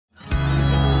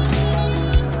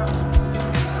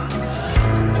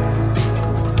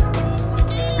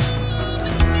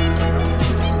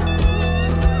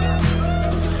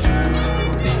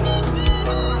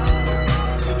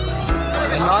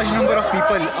large number of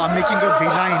people are making a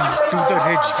beeline to the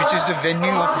Ridge, which is the venue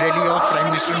of rally of Prime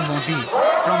Minister Modi,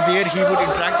 from where he would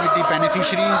interact with the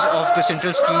beneficiaries of the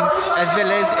central scheme as well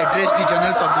as address the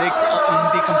general public on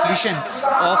the completion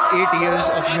of 8 years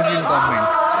of union government.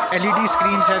 LED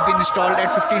screens have been installed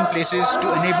at 15 places to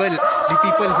enable the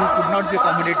people who could not be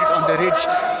accommodated on the Ridge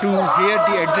to hear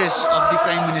the address of the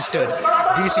Prime Minister.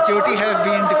 The security has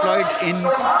been deployed in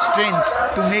strength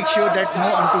to make sure that no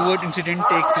untoward incident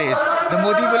take place. The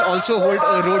Modi will also hold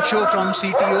a roadshow from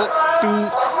CTO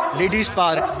to Ladies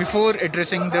Park before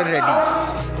addressing the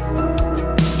rally.